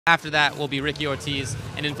After that will be Ricky Ortiz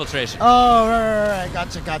and Infiltration. Oh, right.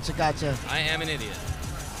 Gotcha. I am an idiot.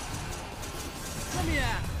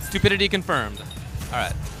 Stupidity confirmed. All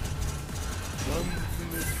right.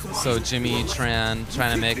 So Jimmy Tran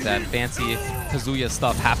trying to make that fancy Kazuya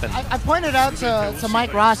stuff happen. I pointed out to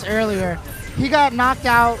Mike Ross earlier, he got knocked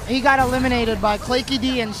out, he got eliminated by Clakey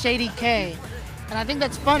D and Shady K. And I think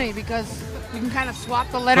that's funny because you can kind of swap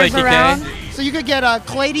the letters Clakey around. K. So you could get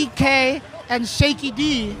Clakey K and Shaky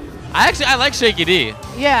D. I like Shaky D.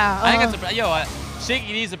 Yeah. I think that's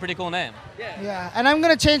Shaky D is a pretty cool name. Yeah, and I'm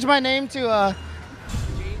going to change my name to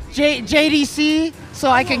JDC so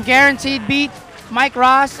I can guaranteed beat Mike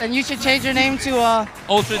Ross, and you should change your name to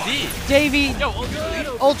Ultra D. Davey. Yo, Ultra D.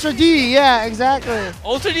 Ultra D, yeah, exactly.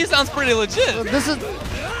 Ultra D sounds pretty legit. So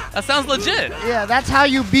That sounds legit. Yeah, that's how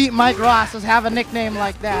you beat Mike Ross, is have a nickname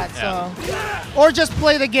like that. Yeah. So, or just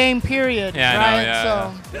play the game, period. Yeah,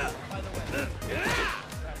 right?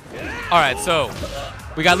 All right, so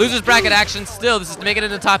we got losers bracket action. Still, this is to make it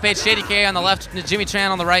into the top 8. Shady K on the left, Jimmy Tran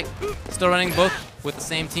on the right. Still running both with the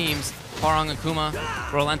same teams. Parang and Kuma,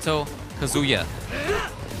 Rolento, Kazuya.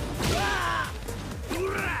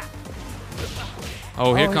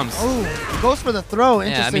 Oh, here comes. Oh, goes for the throw.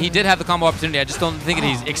 Yeah, I mean, he did have the combo opportunity. I just don't think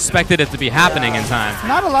he's expected it to be happening in time.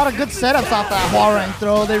 Not a lot of good setups off that Hwarang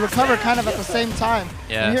throw. They recover kind of at the same time.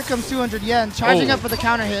 Yeah. And here comes 200 yen, charging up for the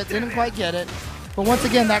counter hit. Didn't quite get it. But once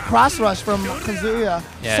again, that cross rush from Kazuya,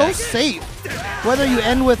 so safe. Whether you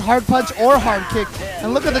end with hard punch or hard kick.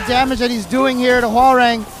 And look at the damage that he's doing here to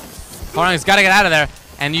Hwarang. Hwarang's got to get out of there.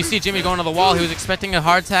 And you see Jimmy going to the wall. He was expecting a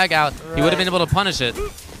hard tag out. He would have been able to punish it.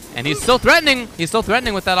 And he's still threatening. He's still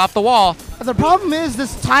threatening with that off the wall. But the problem is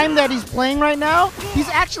this time that he's playing right now, he's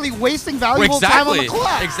actually wasting valuable time on the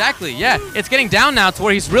clock. Exactly, yeah. It's getting down now to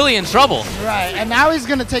where he's really in trouble. Right, and now he's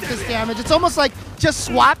going to take this damage. It's almost like just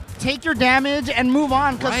swap, take your damage, and move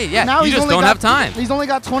on. Right, yeah. Now you just don't have time. He's only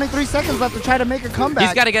got 23 seconds left to try to make a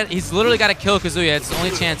comeback. He's literally got to kill Kazuya. It's the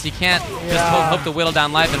only chance. He can't just hope to whittle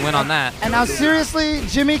down life and win on that. And now seriously,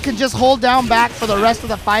 Jimmy can just hold down back for the rest of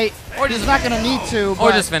the fight. Or he's not going to need to.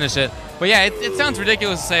 Or just finish it. But yeah, it sounds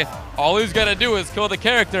ridiculous to say all he's got to do is kill the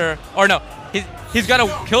character. Or no, he's got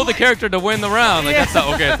to kill the character to win the round. Like, that's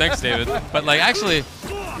not okay. Thanks, David. But like, actually,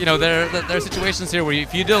 you know, there are situations here where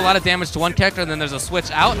if you do a lot of damage to one character and then there's a switch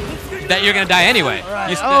out, that you're going to die anyway. Right.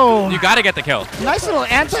 You got to get the kill. Nice little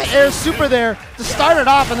anti-air super there to start it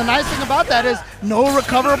off. And the nice thing about that is no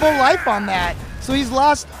recoverable life on that. So he's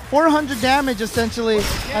lost 400 damage essentially,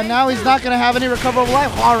 and now he's not going to have any recoverable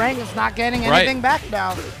life. Hwarang is not getting anything back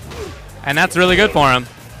now. And that's really good for him.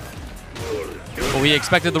 But we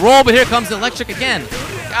expected the roll, but here comes the electric again.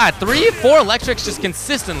 God, 3-4 electrics just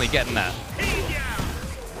consistently getting that.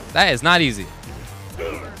 That is not easy.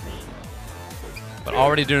 But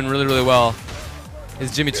already doing really, really well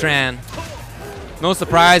is Jimmy Tran. No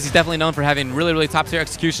surprise, he's definitely known for having really, really top tier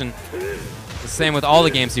execution. The same with all the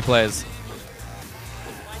games he plays.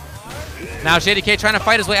 Now Shady K trying to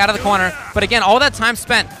fight his way out of the corner. But again, all that time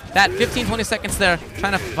spent, that 15-20 seconds there,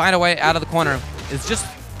 trying to find a way out of the corner, is just,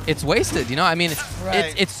 it's wasted, you know? I mean,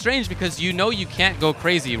 it's strange because you know you can't go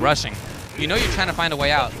crazy rushing. You know you're trying to find a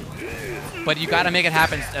way out. But you got to make it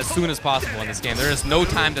happen as soon as possible in this game. There is no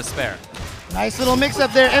time to spare. Nice little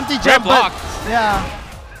mix-up there, empty Great jump. block. Yeah.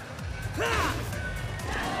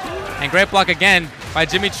 And great block again by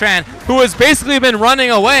Jimmy Tran, who has basically been running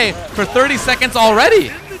away for 30 seconds already.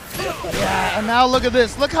 Yeah, and now look at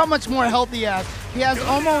this. Look how much more health he has. He has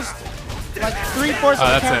almost like 3/4 of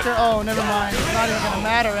the character. Oh, never mind. It's not even going to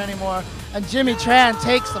matter anymore. And Jimmy Tran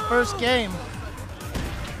takes the first game.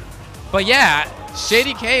 But yeah,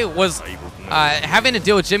 Shady K was having to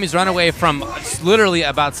deal with Jimmy's runaway from literally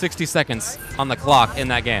about 60 seconds on the clock in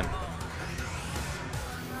that game.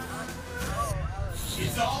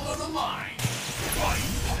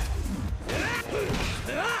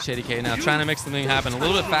 Shady K now trying to make something happen a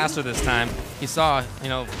little bit faster this time. He saw, you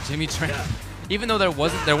know, Jimmy Tran. Even though there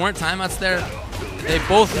weren't timeouts there, they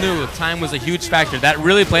both knew time was a huge factor. That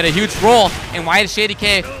really played a huge role in why Shady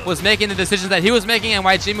K was making the decisions that he was making and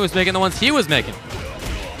why Jimmy was making the ones he was making.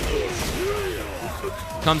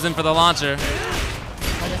 Comes in for the launcher.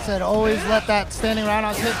 Like I said, always let that standing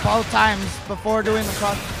roundhouse hit both times before doing the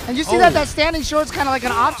cross. And you see that standing short's kind of like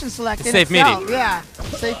an option select in safe itself. meaty. Yeah,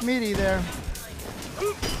 safe meaty there.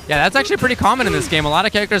 Yeah, that's actually pretty common in this game. A lot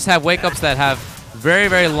of characters have wake-ups that have very,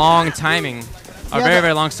 very long timing, or very,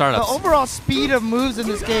 very long startups. The overall speed of moves in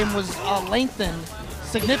this game was lengthened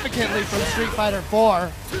significantly from Street Fighter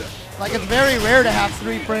 4. Like, it's very rare to have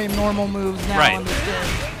 3-frame normal moves now in this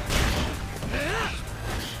game.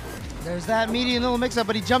 There's that medium little mix-up,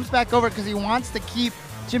 but he jumps back over because he wants to keep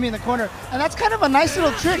Jimmy in the corner. And that's kind of a nice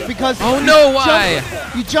little trick because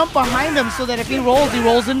you jump behind him so that if he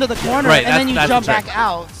rolls into the corner, and then you jump back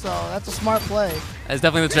out. So that's a smart play. That's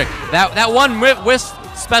definitely the trick. That one whisk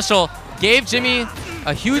special gave Jimmy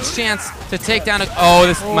a huge chance to take down this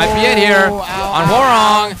might be it here on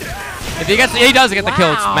Hwoarang. If he gets, he does get the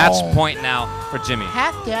kill. It's match point now for Jimmy.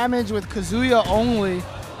 Half damage with Kazuya only.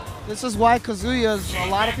 This is why Kazuya's, a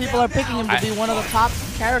lot of people are picking him to be one of the top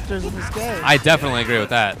characters in this game. I definitely agree with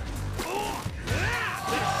that.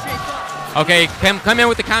 Okay, come in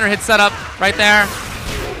with the counter hit setup right there.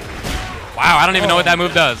 Wow, I don't even know what that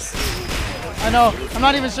move does. I know. I'm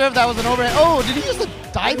not even sure if that was an overhead. Oh, did he use the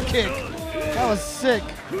dive kick? That was sick.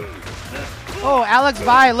 Oh, Alex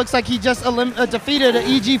Vi looks like he just defeated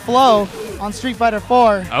EG Flow on Street Fighter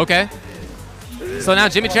 4. Okay. So now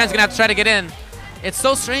Jimmy Tran's going to have to try to get in. It's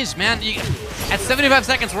so strange, man. At 75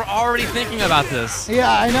 seconds, we're already thinking about this.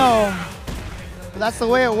 Yeah, I know. But that's the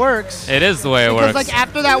way it works. It is the way it works. Because like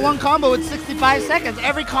after that one combo, it's 65 seconds.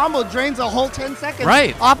 Every combo drains a whole 10 seconds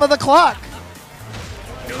off of the clock.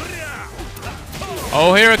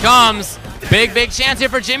 Oh, here it comes. Big chance here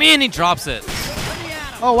for Jimmy, and he drops it.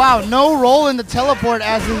 Oh, wow. No roll in the teleport,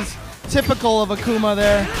 as is typical of Akuma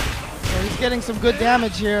there. So he's getting some good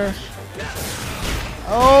damage here.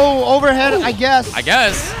 Oh, overhead, I guess.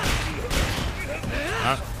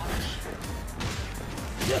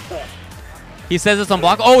 He says it's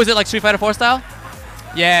unblockable. Oh, is it like Street Fighter 4 style?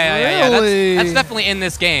 Yeah. That's definitely in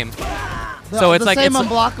this game. So it's like same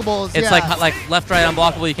unblockables. It's like left right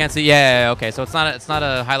unblockable. You can't see. Yeah. Okay. So it's not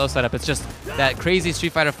a high-low setup. It's just that crazy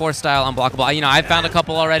Street Fighter 4 style unblockable. I've found a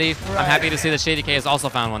couple already. Right. I'm happy to see that Shady K has also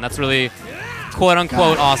found one. That's really quote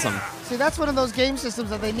unquote awesome. See, that's one of those game systems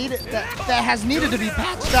that they needed that has needed to be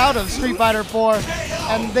patched out of Street Fighter 4,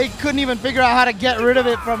 and they couldn't even figure out how to get rid of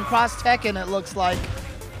it from cross Tekken. It looks like.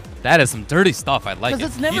 That is some dirty stuff. I like it.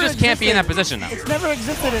 It's never you just can't be in that position now. It's never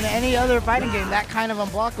existed in any other fighting game, that kind of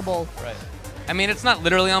unblockable. Right. I mean, it's not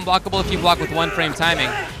literally unblockable if you block with 1 frame timing.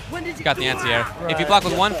 You got the anti-air. Right. If you block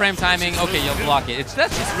with 1 frame timing, okay, you'll block it.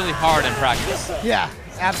 That's just really hard in practice. Yeah,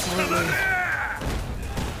 absolutely.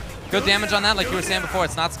 Good damage on that, like you were saying before.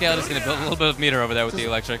 It's not scaled. It's going to build a little bit of meter over there with the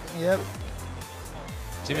electric. Yep.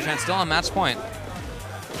 Jimmy Tran still on match point.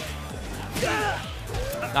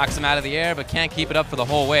 Knocks him out of the air, but can't keep it up for the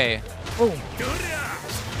whole way. Oh.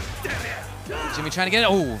 Jimmy trying to get it.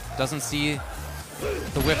 Oh, doesn't see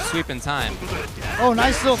the whip sweep in time. Oh,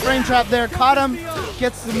 nice little frame trap there. Caught him.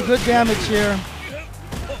 Gets some good damage here.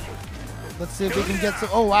 Let's see if we can get some.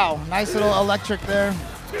 Oh, wow. Nice little electric there.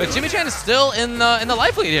 But Jimmy Tran is still in the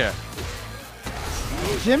life lead here.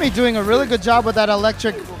 Jimmy doing a really good job with that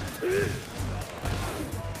electric.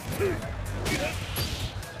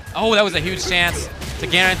 Oh, that was a huge chance to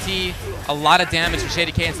guarantee a lot of damage for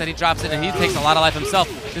Shady K. Instead, he drops it, and he takes a lot of life himself.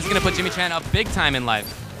 This is going to put Jimmy Tran up big time in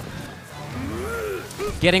life.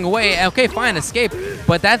 Getting away. Okay, fine, escape.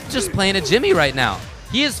 But that's just playing a Jimmy right now.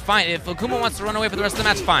 He is fine. If Akuma wants to run away for the rest of the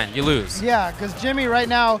match, fine. You lose. Yeah, because Jimmy right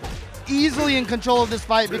now easily in control of this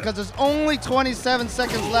fight because there's only 27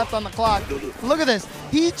 seconds left on the clock. Look at this.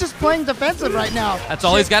 He's just playing defensive right now. That's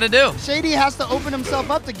all he's got to do. Shady has to open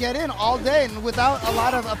himself up to get in all day, and without a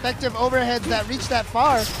lot of effective overheads that reach that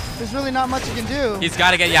far, there's really not much he can do. He's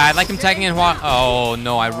got to get, I like him tagging in Hwoarang. Oh,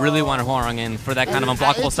 no, I really wanted Hwoarang in for that kind of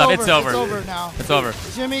unblockable stuff. It's over. It's over now. It's over.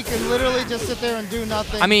 Jimmy can literally just sit there and do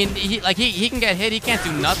nothing. I mean, he can get hit. He can't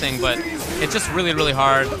do nothing, but it's just really, really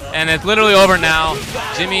hard. And it's literally over now.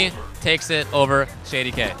 Jimmy takes it over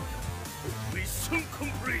Shady K.